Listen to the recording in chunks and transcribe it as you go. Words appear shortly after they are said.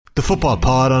The Football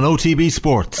Pod on OTB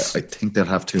Sports. I think they'll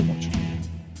have too much.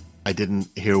 I didn't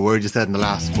hear a word you said in the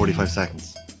last 45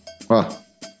 seconds. What?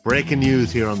 Breaking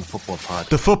news here on the Football Pod.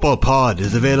 The Football Pod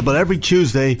is available every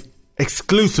Tuesday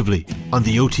exclusively on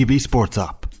the OTB Sports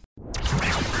app.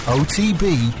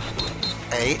 OTB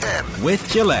AM. With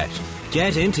Gillette.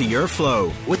 Get into your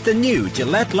flow with the new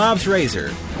Gillette Labs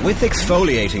Razor with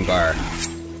exfoliating bar.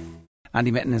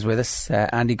 Andy Mitten is with us.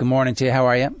 Andy, good morning to you. How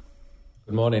are you?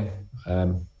 Good morning.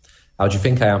 How do you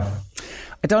think I am?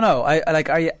 I don't know.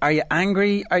 Are you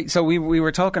angry? So we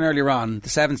were talking earlier on. The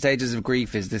 7 stages of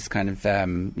grief is this kind of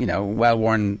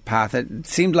well-worn path. It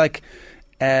seemed like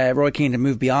Roy Keane to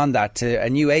move beyond that to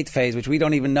a new 8th phase, which we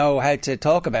don't even know how to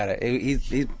talk about it.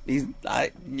 He's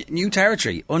new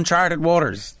territory, uncharted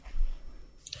waters.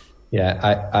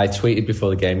 Yeah, I tweeted before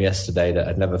the game yesterday that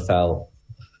I'd never felt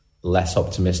less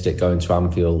optimistic going to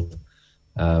Anfield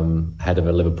ahead of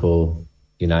a Liverpool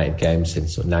United game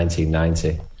since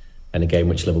 1990, and a game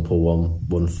which Liverpool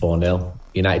won 4-0.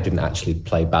 United didn't actually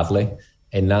play badly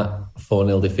in that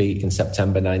 4-0 defeat in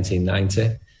September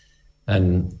 1990.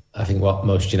 And I think what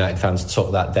most United fans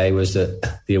took that day was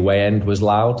that the away end was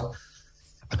loud.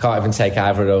 I can't even take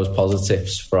either of those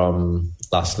positives from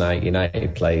last night.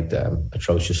 United played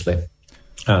atrociously.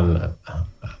 And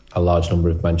a large number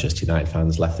of Manchester United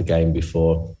fans left the game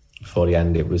before the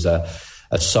end. It was a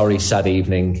sorry, sad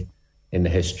evening in the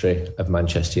history of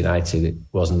Manchester United. It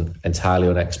wasn't entirely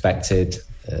unexpected.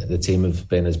 The team have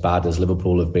been as bad as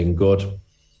Liverpool have been good.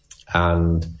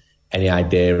 And any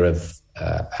idea of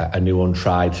a new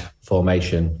untried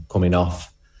formation coming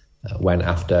off went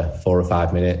after 4 or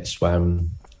 5 minutes when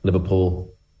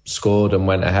Liverpool scored and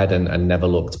went ahead and never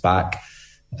looked back.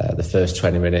 The first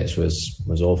 20 minutes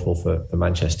was awful for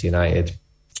Manchester United.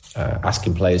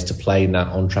 Asking players to play in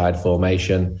that untried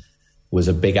formation was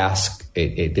a big ask.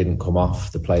 It didn't come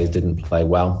off. The players didn't play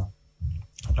well.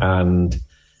 And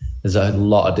there's a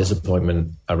lot of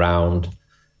disappointment around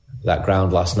that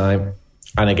ground last night.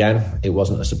 And again, it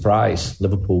wasn't a surprise.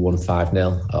 Liverpool won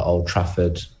 5-0 at Old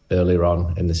Trafford earlier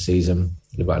on in the season.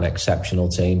 They've got an exceptional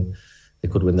team. They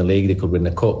could win the league, they could win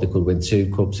the cup, they could win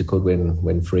 2 cups, they could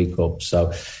win 3 cups.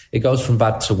 So it goes from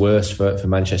bad to worse for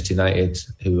Manchester United,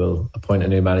 who will appoint a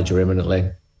new manager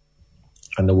imminently.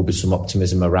 And there will be some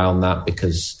optimism around that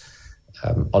because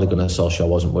Ole Gunnar Solskjaer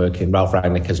wasn't working. Ralf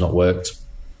Rangnick has not worked.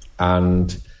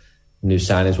 And new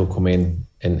signings will come in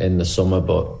the summer.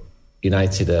 But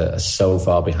United are so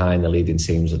far behind the leading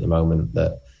teams at the moment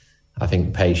that I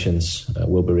think patience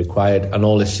will be required. And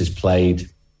all this is played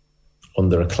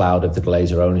under a cloud of the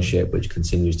Glazer ownership, which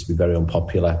continues to be very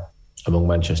unpopular among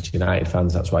Manchester United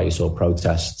fans. That's why you saw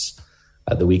protests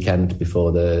at the weekend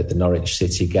before the Norwich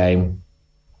City game.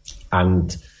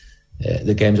 And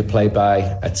the games are played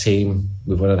by a team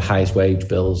with one of the highest wage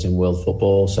bills in world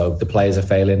football. So the players are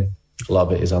failing. A lot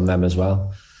of it is on them as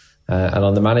well. And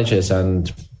on the managers.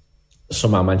 And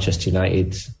somehow Manchester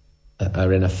United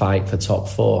are in a fight for top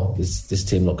 4. This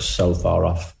team looks so far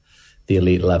off the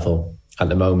elite level at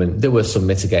the moment. There were some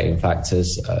mitigating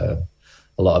factors. A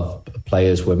lot of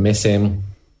players were missing,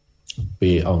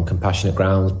 be it on compassionate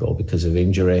grounds or because of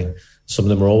injury. Some of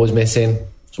them were always missing.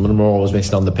 Some of them were always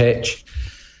missing on the pitch.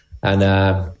 And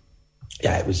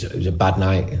it was a bad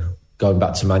night. Going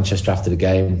back to Manchester after the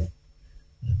game,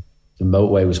 the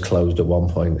motorway was closed at one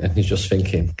point, and you're just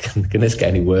thinking, can this get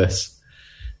any worse?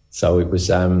 So it was.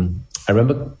 I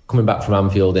remember coming back from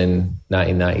Anfield in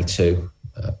 1992,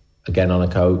 again on a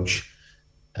coach.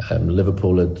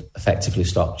 Liverpool had effectively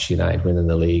stopped United winning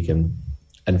the league, and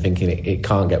thinking it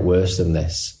can't get worse than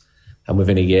this. And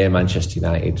within a year, Manchester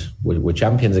United were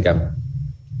champions again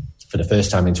for the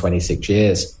first time in 26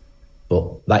 years.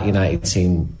 But that United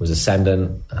team was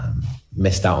ascendant,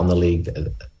 missed out on the league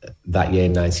that year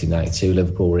in 1992.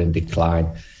 Liverpool were in decline.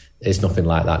 It's nothing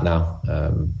like that now.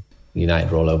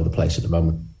 United are all over the place at the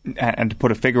moment. And to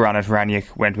put a figure on it,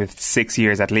 Rangnick went with 6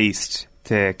 years at least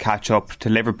to catch up to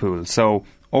Liverpool. So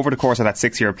over the course of that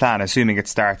 6-year plan, assuming it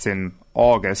starts in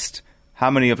August, how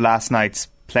many of last night's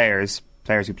players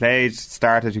who played,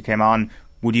 started, who came on,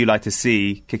 would you like to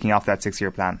see kicking off that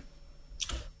 6-year plan?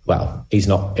 Well, he's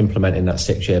not implementing that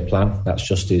 6-year plan. That's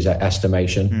just his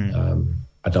estimation.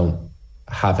 I don't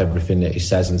have everything that he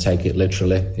says and take it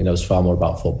literally. He knows far more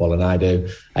about football than I do.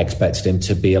 I expected him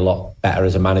to be a lot better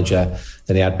as a manager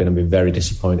than he had been. I've been very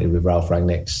disappointed with Ralf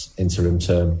Rangnick's interim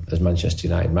term as Manchester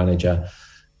United manager.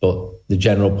 But the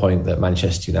general point that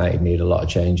Manchester United need a lot of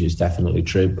change is definitely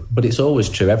true. But it's always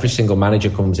true. Every single manager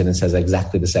comes in and says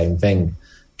exactly the same thing.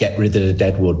 Get rid of the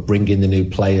deadwood, bring in the new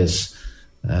players,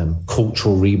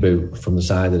 cultural reboot from the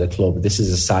side of the club. This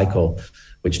is a cycle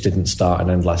which didn't start and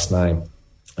end last night.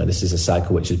 And this is a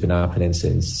cycle which has been happening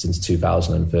since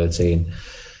 2013.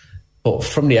 But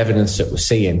from the evidence that we're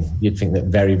seeing, you'd think that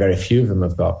very, very few of them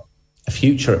have got a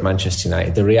future at Manchester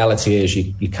United. The reality is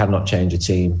you cannot change a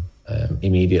team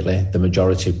immediately. The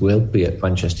majority will be at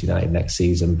Manchester United next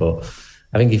season. But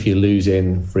I think if you're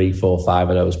losing 3, 4, 5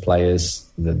 of those players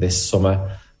this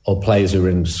summer, or players who are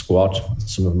in the squad,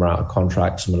 some of them are out of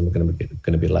contract, some of them are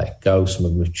going to be let go, some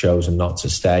of them have chosen not to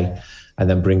stay, and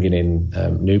then bringing in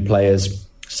new players,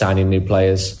 signing new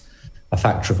players, a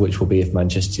factor of which will be if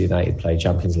Manchester United play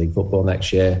Champions League football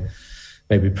next year,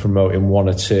 maybe promoting 1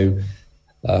 or 2.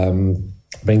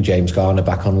 Bring James Garner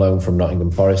back on loan from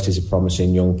Nottingham Forest. He's a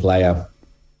promising young player,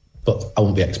 but I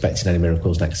won't be expecting any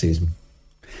miracles next season.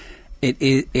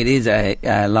 It is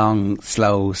a long,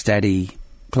 slow, steady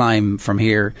climb from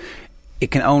here. It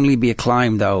can only be a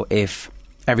climb, though, if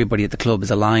everybody at the club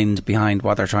is aligned behind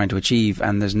what they're trying to achieve,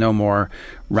 and there's no more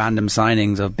random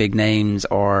signings of big names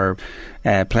or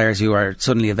players who are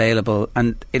suddenly available.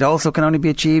 And it also can only be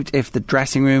achieved if the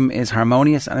dressing room is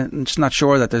harmonious, and I'm just not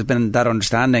sure that there's been that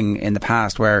understanding in the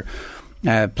past where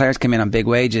players come in on big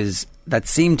wages that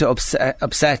seem to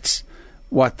upset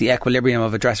what the equilibrium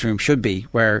of a dressing room should be,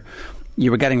 where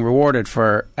you were getting rewarded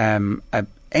for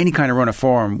any kind of run of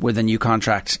form with a new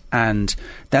contract, and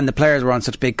then the players were on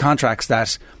such big contracts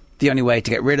that the only way to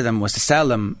get rid of them was to sell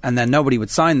them, and then nobody would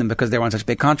sign them because they were on such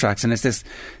big contracts. And it's this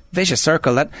vicious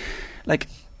circle that, like,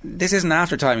 this isn't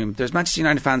after time. There's Manchester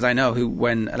United fans I know who,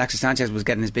 when Alexis Sanchez was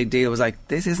getting his big deal, was like,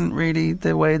 this isn't really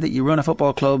the way that you run a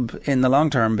football club in the long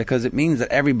term, because it means that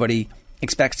everybody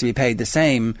expects to be paid the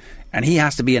same, and he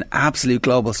has to be an absolute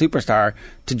global superstar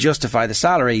to justify the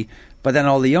salary. But then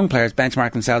all the young players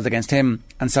benchmark themselves against him,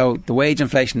 and so the wage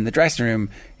inflation in the dressing room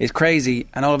is crazy,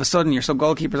 and all of a sudden your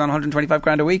sub-goalkeeper's on 125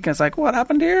 grand a week, and it's like, what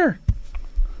happened here?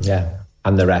 Yeah,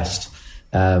 and the rest.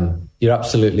 You're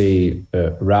absolutely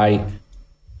right.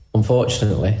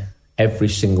 Unfortunately, every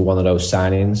single one of those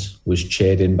signings was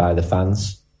cheered in by the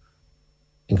fans,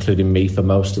 including me for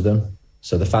most of them.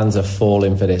 So the fans are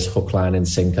falling for this hook, line and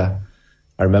sinker.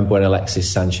 I remember when Alexis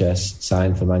Sanchez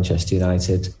signed for Manchester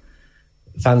United,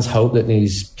 fans hope that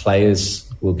these players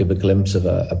will give a glimpse of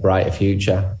a brighter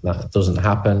future. That doesn't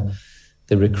happen.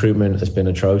 The recruitment has been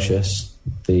atrocious.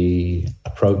 The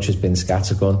approach has been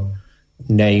scattergun.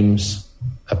 Names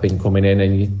have been coming in,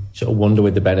 and you sort of wonder,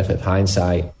 with the benefit of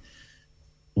hindsight,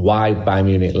 why Bayern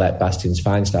Munich let Bastian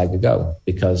Schweinsteiger go,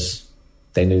 because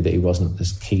they knew that he wasn't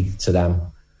as key to them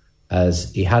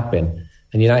as he had been.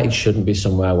 And United shouldn't be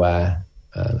somewhere where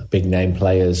big name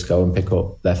players go and pick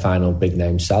up their final big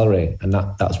name salary, and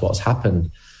that's what's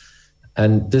happened.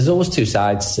 And there's always two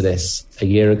sides to this. A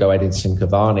year ago, Edinson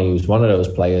Cavani, who's one of those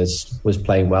players, was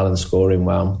playing well and scoring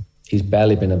well. He's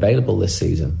barely been available this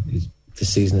season. This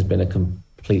season has been a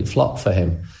complete flop for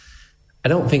him. I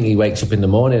don't think he wakes up in the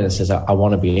morning and says, I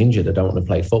want to be injured, I don't want to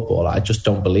play football. I just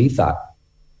don't believe that.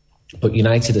 But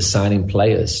United are signing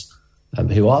players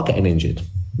who are getting injured.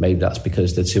 Maybe that's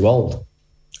because they're too old.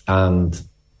 And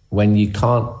when you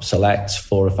can't select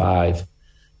 4 or 5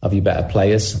 of your better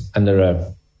players, and there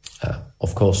are,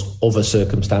 of course, other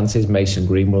circumstances, Mason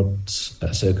Greenwood's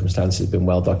circumstances have been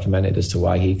well documented as to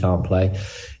why he can't play.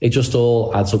 It just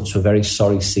all adds up to a very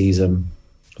sorry season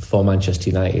for Manchester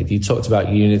United. You talked about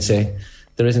unity.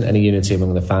 There isn't any unity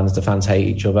among the fans. The fans hate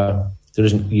each other. There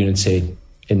isn't unity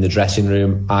in the dressing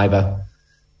room either.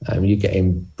 You're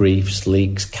getting briefs,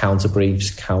 leaks, counter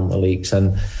briefs, counter leaks,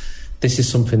 and this is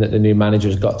something that the new manager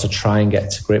has got to try and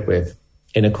get to grip with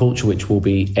in a culture which will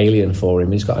be alien for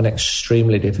him. He's got an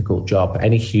extremely difficult job.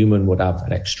 Any human would have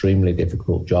an extremely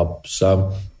difficult job.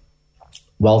 So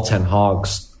while Ten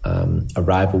Hag's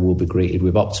arrival will be greeted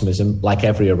with optimism, like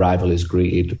every arrival is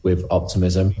greeted with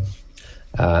optimism,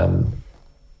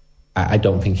 I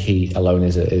don't think he alone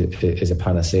is a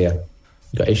panacea.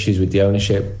 You've got issues with the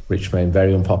ownership, which remain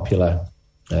very unpopular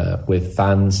with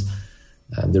fans.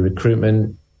 The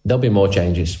recruitment, there'll be more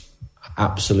changes.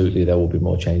 Absolutely, there will be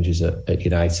more changes at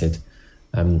United.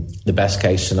 The best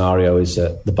case scenario is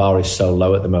that the bar is so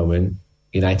low at the moment,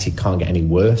 United can't get any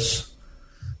worse.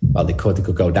 Well, they could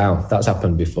go down. That's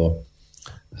happened before.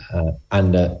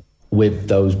 And with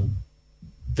those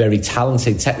very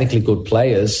talented, technically good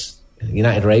players,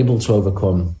 United are able to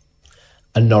overcome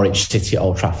a Norwich City at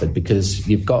Old Trafford, because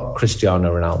you've got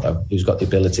Cristiano Ronaldo, who's got the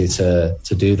ability to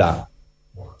do that.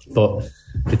 But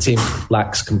the team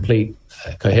lacks complete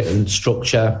coherent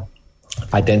structure,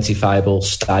 identifiable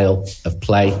style of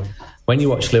play. When you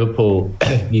watch Liverpool,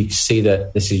 you see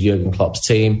that this is Jurgen Klopp's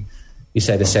team. You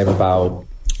say the same about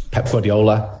Pep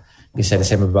Guardiola. You say the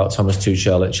same about Thomas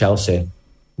Tuchel at Chelsea.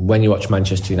 When you watch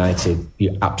Manchester United,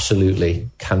 you absolutely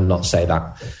cannot say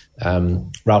that.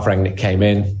 Ralph Rangnick came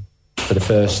in for the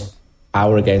first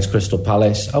hour against Crystal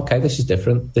Palace. Okay, this is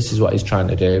different. This is what he's trying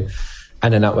to do.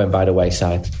 And then that went by the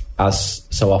wayside, as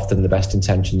so often the best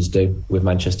intentions do with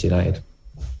Manchester United.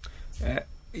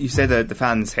 You say that the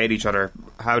fans hate each other.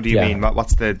 How do you mean?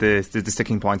 What's the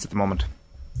sticking points at the moment?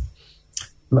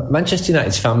 Manchester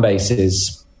United's fan base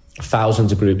is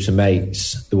thousands of groups of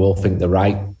mates who all think they're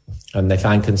right, and they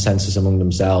find consensus among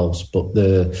themselves. But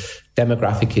the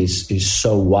demographic is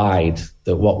so wide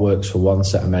that what works for one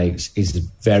set of mates is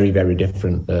very, very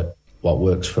different than what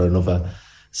works for another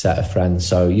set of friends.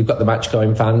 So you've got the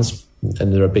match-going fans,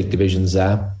 and there are big divisions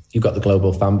there. You've got the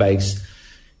global fan base.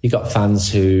 You've got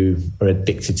fans who are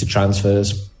addicted to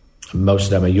transfers. Most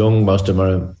of them are young. Most of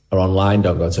them are online,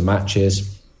 don't go to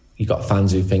matches. You've got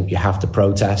fans who think you have to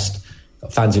protest. You've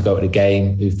got fans who go to the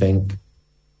game who think,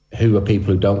 who are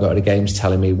people who don't go to the games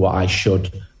telling me what I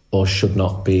should or should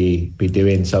not be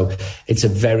doing? So it's a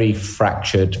very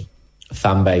fractured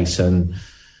fan base, and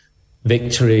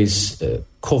victories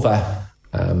cover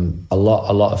a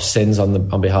lot of sins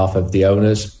on behalf of the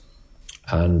owners.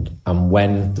 And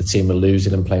when the team are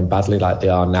losing and playing badly like they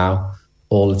are now,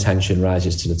 all attention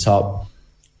rises to the top.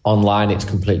 Online, it's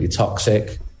completely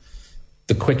toxic.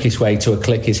 The quickest way to a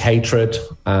click is hatred,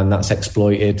 and that's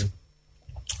exploited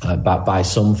by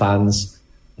some fans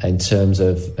in terms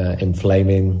of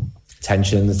inflaming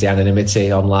tensions, the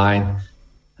anonymity online.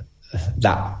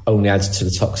 That only adds to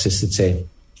the toxicity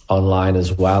online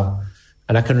as well.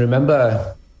 And I can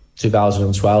remember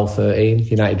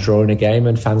 2012-13, United drawing a game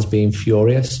and fans being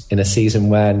furious in a season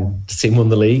when the team won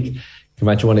the league. You can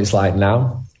imagine what it's like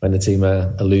now when the team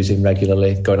are losing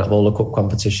regularly, going out of all the cup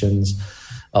competitions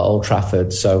at Old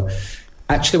Trafford. So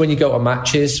actually, when you go to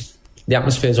matches, the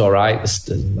atmosphere's all right.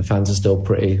 The fans are still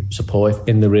pretty supportive.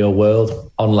 In the real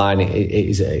world, online, it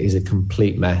is a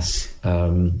complete mess,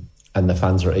 and the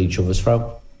fans are at each other's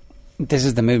throat. This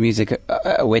is the mood music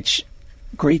which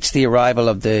greets the arrival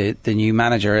of the new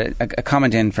manager. A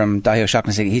comment in from Dahi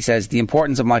O'Shaughnessy. He says, the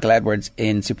importance of Michael Edwards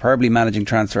in superbly managing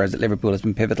transfers at Liverpool has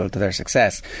been pivotal to their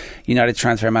success. United's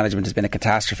transfer management has been a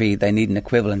catastrophe. They need an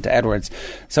equivalent to Edwards.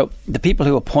 So the people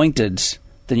who appointed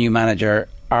the new manager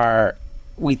are,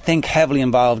 we think, heavily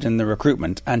involved in the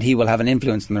recruitment, and he will have an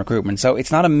influence in the recruitment. So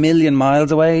it's not a million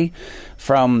miles away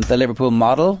from the Liverpool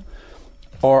model,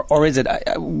 or is it?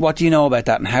 What do you know about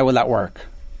that, and how will that work?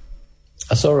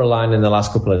 I saw a line in the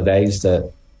last couple of days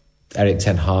that Erik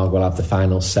ten Hag will have the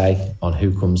final say on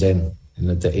who comes in,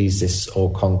 and that he's this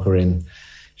all-conquering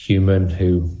human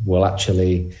who will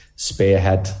actually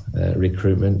spearhead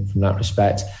recruitment from that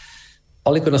respect.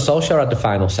 Ole Gunnar Solskjaer had the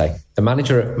final say. The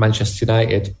manager at Manchester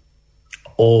United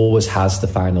always has the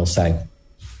final say.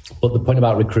 But the point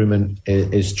about recruitment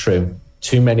is true.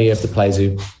 Too many of the players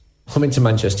who come into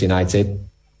Manchester United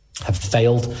have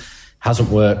failed, hasn't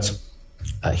worked.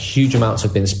 Huge amounts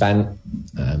have been spent.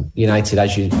 United,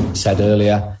 as you said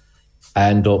earlier,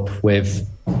 end up with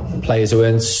players who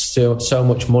earn so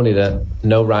much money that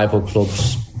no rival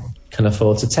clubs can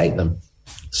afford to take them.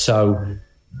 So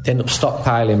they end up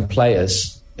stockpiling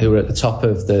players who are at the top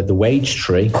of the wage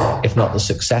tree, if not the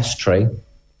success tree,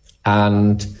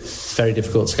 and it's very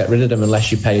difficult to get rid of them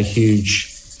unless you pay a huge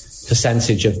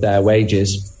percentage of their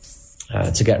wages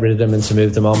to get rid of them and to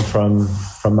move them on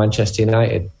from Manchester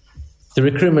United. The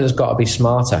recruitment has got to be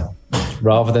smarter,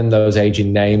 rather than those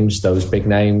aging names, those big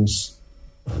names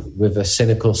with a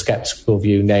cynical, sceptical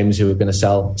view, names who are going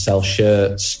to sell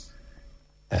shirts.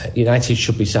 United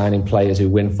should be signing players who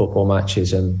win football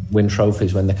matches and win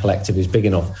trophies when the collective is big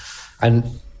enough. And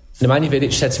Nemanja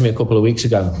Vidic said to me a couple of weeks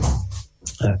ago,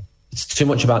 it's too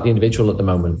much about the individual at the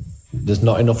moment. There's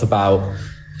not enough about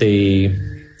the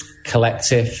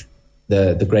collective,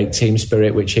 the great team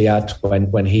spirit which he had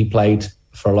when he played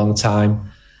for a long time.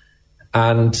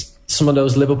 And some of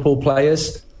those Liverpool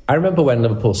players, I remember when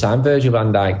Liverpool signed Virgil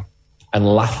van Dijk and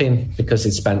laughing because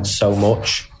they'd spent so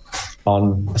much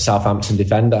on a Southampton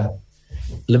defender.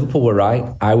 Liverpool were right,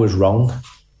 I was wrong.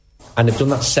 And they've done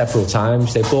that several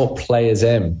times. They brought players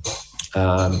in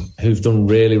who've done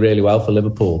really, really well for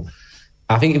Liverpool.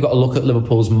 I think you've got to look at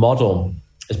Liverpool's model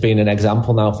as being an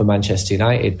example now for Manchester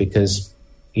United, because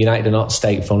United are not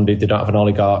state-funded. They don't have an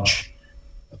oligarch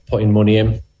putting money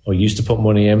in, or used to put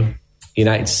money in.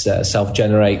 United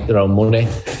self-generate their own money.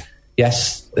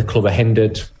 Yes, the club are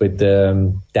hindered with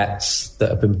the debts that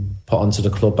have been put onto the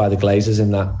club by the Glazers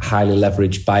in that highly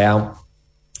leveraged buyout.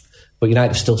 But United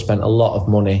have still spent a lot of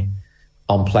money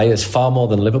on players, far more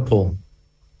than Liverpool.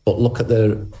 But look at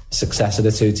the success of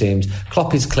the two teams.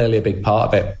 Klopp is clearly a big part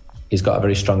of it. He's got a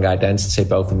very strong identity,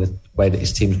 both in the way that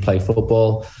his teams play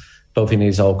football, both in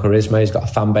his old charisma. He's got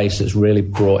a fan base that's really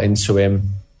brought into him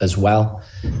as well.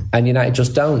 And United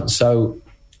just don't. So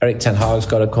Erik ten Hag's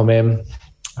got to come in.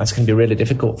 That's going to be really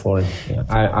difficult for him.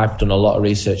 I've done a lot of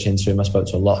research into him. I spoke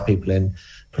to a lot of people in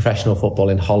professional football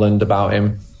in Holland about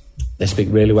him. They speak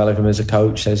really well of him as a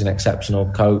coach. He's an exceptional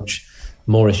coach.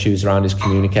 More issues around his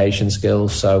communication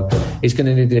skills. So he's going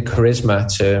to need the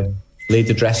charisma to lead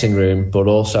the dressing room, but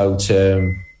also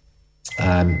to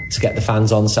get the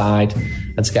fans on side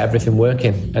and to get everything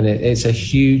working. And it's a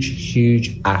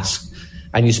huge ask.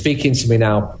 And you're speaking to me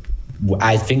now,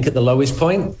 I think at the lowest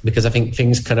point, because I think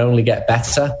things can only get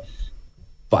better.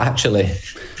 But actually,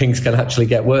 things can actually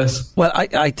get worse. Well,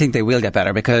 I think they will get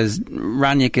better, because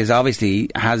Rangnick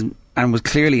was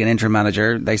clearly an interim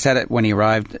manager. They said it when he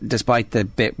arrived, despite the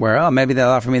bit where, maybe they'll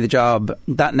offer me the job.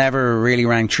 That never really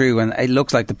rang true, and it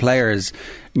looks like the players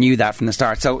knew that from the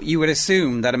start. So you would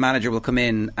assume that a manager will come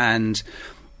in and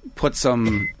put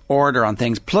some order on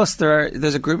things. Plus,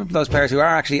 there's a group of those players who are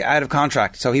actually out of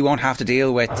contract, so he won't have to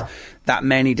deal with that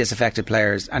many disaffected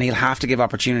players, and he'll have to give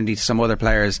opportunity to some other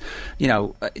players.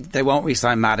 They won't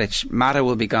re-sign Matic. Mata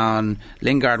will be gone,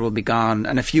 Lingard will be gone,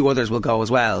 and a few others will go as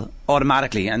well,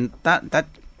 automatically. And that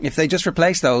if they just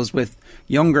replace those with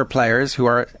younger players who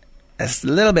are a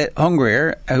little bit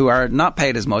hungrier, who are not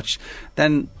paid as much,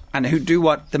 then and who do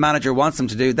what the manager wants them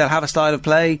to do, they'll have a style of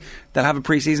play, they'll have a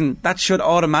pre-season that should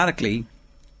automatically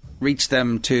reach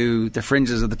them to the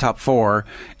fringes of the top four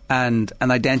and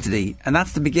an identity. And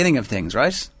that's the beginning of things,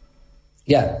 right?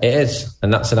 Yeah, it is.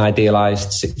 And that's an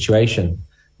idealised situation.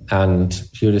 And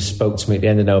if you would have spoke to me at the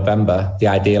end of November, the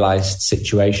idealised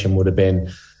situation would have been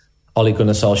Ole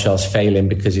Gunnar Solskjaer's failing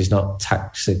because he's not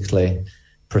tactically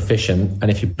proficient.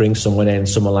 And if you bring someone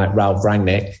like Ralf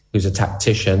Rangnick, who's a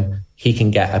tactician, he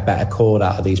can get a better chord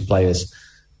out of these players.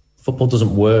 Football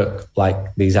doesn't work like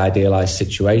these idealised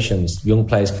situations. Young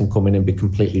players can come in and be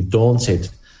completely daunted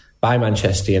by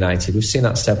Manchester United. We've seen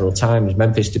that several times.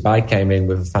 Memphis Depay came in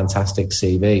with a fantastic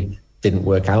CV, didn't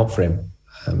work out for him.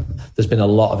 There's been a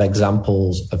lot of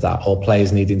examples of that, or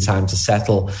players needing time to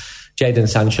settle. Jadon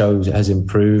Sancho has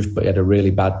improved, but he had a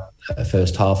really bad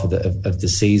first half of the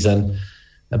season.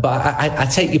 But I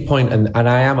take your point, and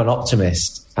I am an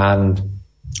optimist, and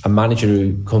a manager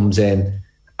who comes in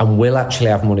and will actually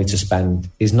have money to spend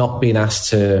is not being asked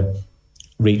to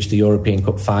reach the European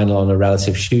Cup final on a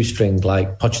relative shoestring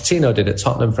like Pochettino did at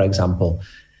Tottenham, for example.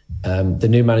 The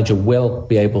new manager will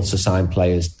be able to sign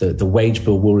players. The wage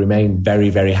bill will remain very,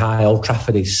 very high. Old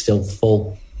Trafford is still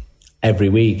full every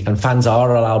week, and fans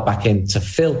are allowed back in to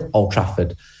fill Old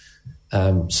Trafford.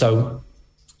 So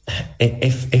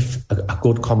if a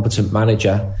good, competent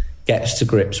manager gets to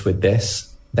grips with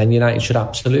this, then United should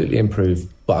absolutely improve.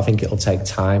 But I think it'll take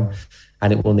time,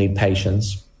 and it will need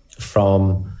patience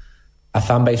from a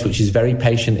fan base which is very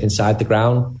patient inside the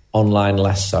ground, online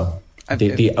less so.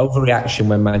 The overreaction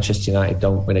when Manchester United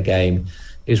don't win a game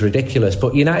is ridiculous.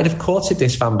 But United have courted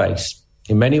this fan base.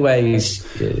 In many ways,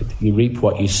 you reap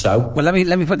what you sow. Well, let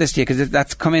me put this to you, because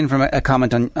that's come in from a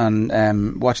comment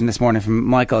on watching this morning from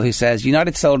Michael, who says,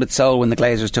 United sold its soul when the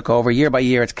Glazers took over. Year by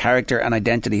year, its character and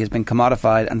identity has been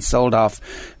commodified and sold off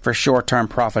for short-term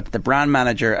profit. The brand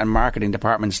manager and marketing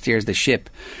department steers the ship.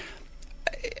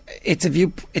 It's a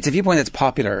viewpoint that's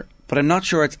popular, but I'm not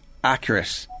sure it's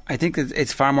accurate. I think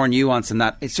it's far more nuanced than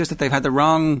that. It's just that they've had the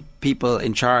wrong people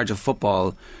in charge of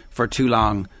football for too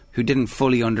long, who didn't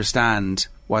fully understand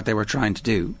what they were trying to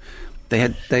do.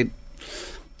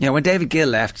 When David Gill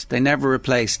left, they never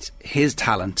replaced his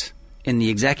talent in the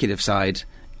executive side,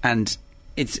 and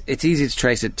it's easy to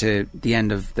trace it to the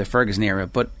end of the Ferguson era,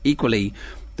 but equally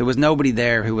there was nobody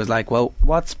there who was like, well,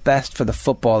 what's best for the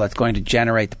football that's going to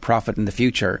generate the profit in the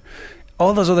future?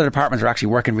 All those other departments are actually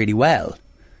working really well.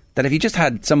 That if you just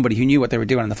had somebody who knew what they were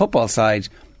doing on the football side,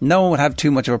 no one would have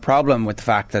too much of a problem with the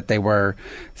fact that they were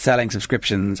selling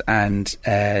subscriptions and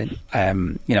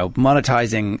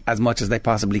monetizing as much as they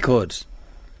possibly could.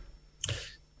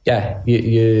 Yeah,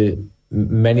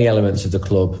 many elements of the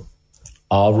club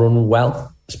are run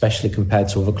well, especially compared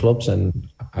to other clubs. And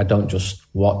I don't just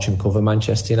watch and cover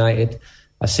Manchester United.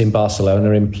 I've seen Barcelona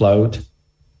implode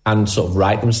and sort of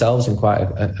right themselves in quite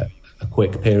a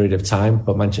quick period of time.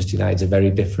 But Manchester United is a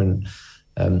very different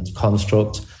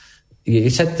construct.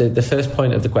 You said the first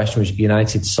point of the question was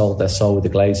United sold their soul with the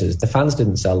Glazers. The fans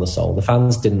didn't sell the soul. The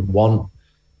fans didn't want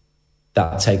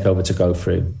that takeover to go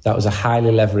through. That was a highly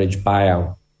leveraged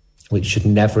buyout, which should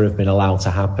never have been allowed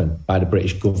to happen by the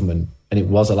British government. And it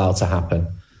was allowed to happen.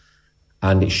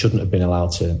 And it shouldn't have been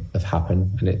allowed to have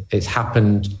happened. And it's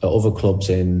happened at other clubs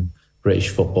in British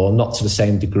football, not to the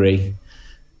same degree,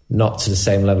 not to the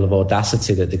same level of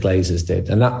audacity that the Glazers did.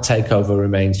 And that takeover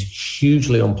remains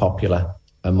hugely unpopular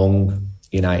among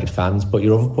United fans. But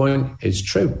your other point is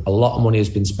true. A lot of money has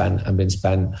been spent and been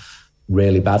spent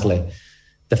really badly.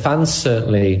 The fans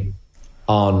certainly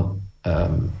aren't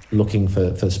looking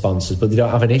for sponsors, but they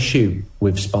don't have an issue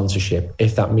with sponsorship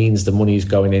if that means the money is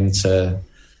going into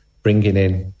bringing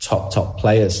in top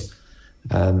players.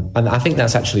 And I think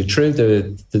that's actually true.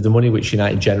 The money which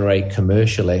United generate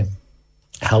commercially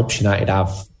helps United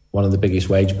have one of the biggest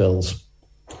wage bills,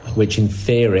 which in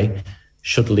theory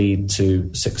should lead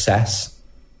to success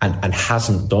and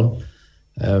hasn't done.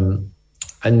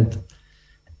 And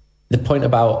the point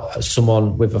about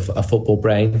someone with a football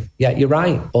brain, yeah, you're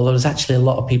right. Although there's actually a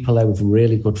lot of people there with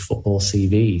really good football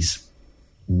CVs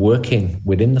working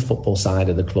within the football side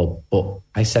of the club. But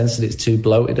I sense that it's too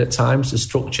bloated at times. The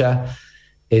structure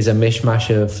is a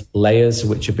mishmash of layers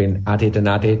which have been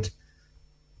added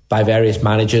by various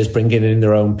managers, bringing in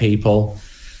their own people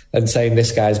and saying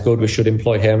this guy's good, we should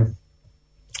employ him.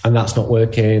 And that's not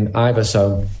working either.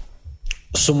 So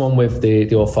someone with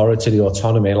the authority, the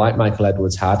autonomy, like Michael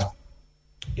Edwards had,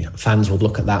 fans would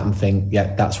look at that and think,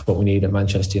 yeah, that's what we need at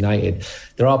Manchester United.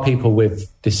 There are people with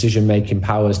decision-making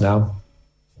powers now.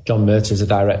 John Murtagh is a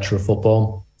director of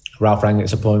football. Ralph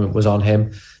Rangnick's appointment was on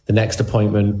him. The next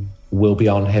appointment will be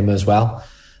on him as well.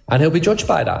 And he'll be judged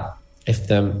by that. If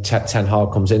Ten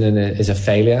Hag comes in and is a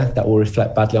failure, that will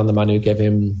reflect badly on the man who gave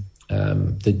him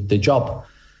the job.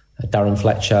 Darren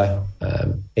Fletcher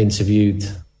interviewed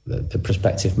the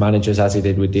prospective managers, as he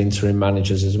did with the interim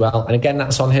managers as well. And again,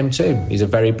 that's on him too. He's a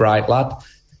very bright lad.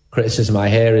 Criticism I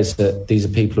hear is that these are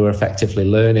people who are effectively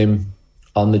learning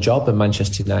on the job, and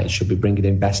Manchester United should be bringing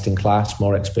in best in class,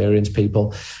 more experienced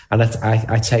people. And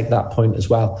I take that point as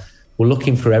well. We're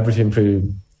looking for everything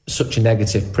through such a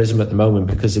negative prism at the moment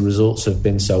because the results have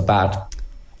been so bad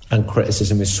and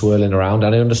criticism is swirling around,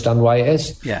 and I understand why it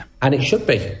is. Yeah. And it should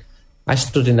be. I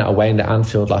stood in that away at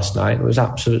Anfield last night. It was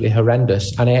absolutely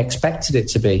horrendous, and I expected it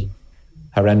to be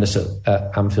horrendous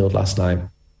at Anfield last night.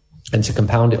 And to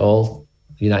compound it all,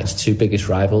 United's two biggest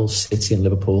rivals, City and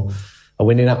Liverpool, are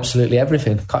winning absolutely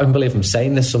everything. I can't even believe I'm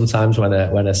saying this sometimes when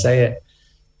I say it,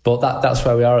 but that's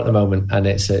where we are at the moment, and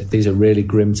these are really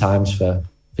grim times for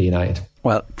United.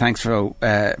 Well, thanks for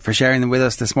sharing them with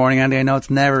us this morning, Andy. I know it's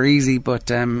never easy,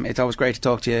 but it's always great to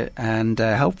talk to you, and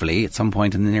hopefully at some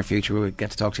point in the near future we'll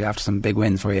get to talk to you after some big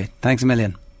wins for you. Thanks a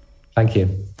million. Thank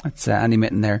you. That's Andy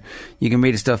Mitten there. You can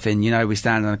read his stuff in United We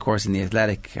Stand, and of course in The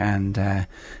Athletic and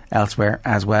elsewhere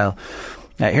as well.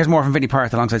 Here's more from Vinnie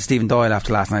Perth alongside Stephen Doyle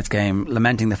after last night's game,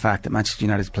 lamenting the fact that Manchester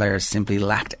United's players simply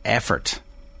lacked effort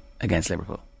against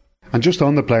Liverpool. And just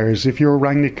on the players, if you're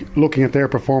Rangnick looking at their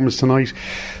performance tonight,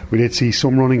 we did see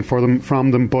some running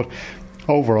from them, but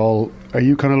overall, are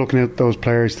you kind of looking at those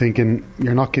players thinking,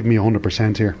 you're not giving me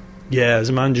 100% here? Yeah, as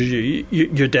a manager,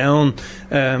 you're down.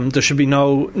 There should be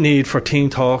no need for team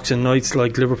talks in nights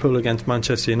like Liverpool against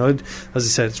Manchester United. As I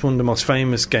said, it's one of the most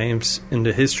famous games in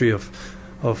the history of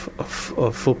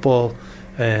football.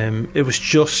 It was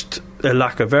just a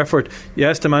lack of effort.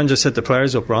 Yes, the manager set the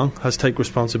players up wrong, has to take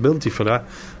responsibility for that,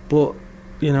 but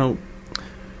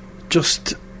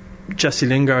just Jesse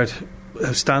Lingard,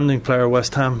 outstanding player,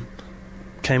 West Ham,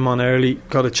 came on early,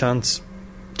 got a chance,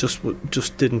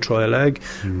 just didn't try a leg.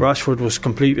 Rashford was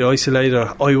completely isolated.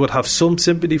 I would have some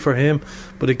sympathy for him,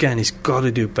 but again, he's got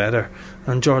to do better.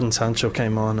 And Jordan Sancho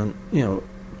came on, and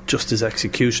just his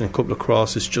execution, a couple of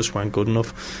crosses just weren't good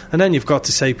enough. And then you've got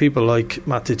to say people like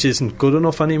Matic isn't good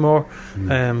enough anymore.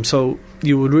 So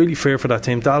you would really fear for that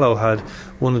team. Dalot had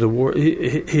one of the worst.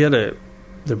 He had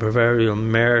the proverbial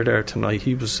mare there tonight.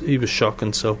 He was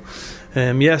shocking. So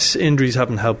yes, injuries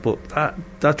haven't helped, but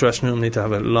that dressing room need to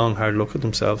have a long hard look at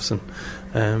themselves.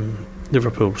 And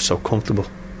Liverpool was so comfortable.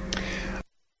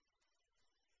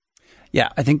 Yeah,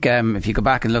 I think if you go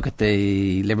back and look at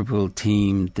the Liverpool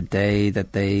team the day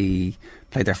that they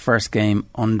played their first game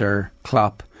under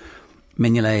Klopp,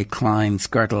 Mignolet, Klein,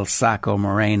 Skrtel, Sacco,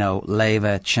 Moreno,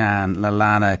 Leiva, Chan,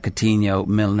 Lallana, Coutinho,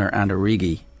 Milner and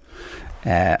Origi.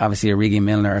 Obviously Origi and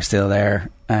Milner are still there,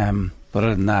 but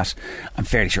other than that, I'm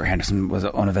fairly sure Henderson was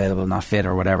unavailable, not fit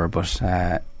or whatever, but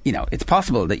it's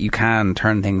possible that you can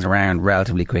turn things around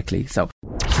relatively quickly. So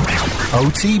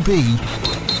OTB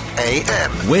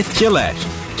AM with Gillette.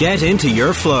 Get into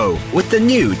your flow with the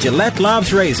new Gillette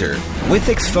Labs Razor with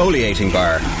exfoliating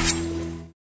bar.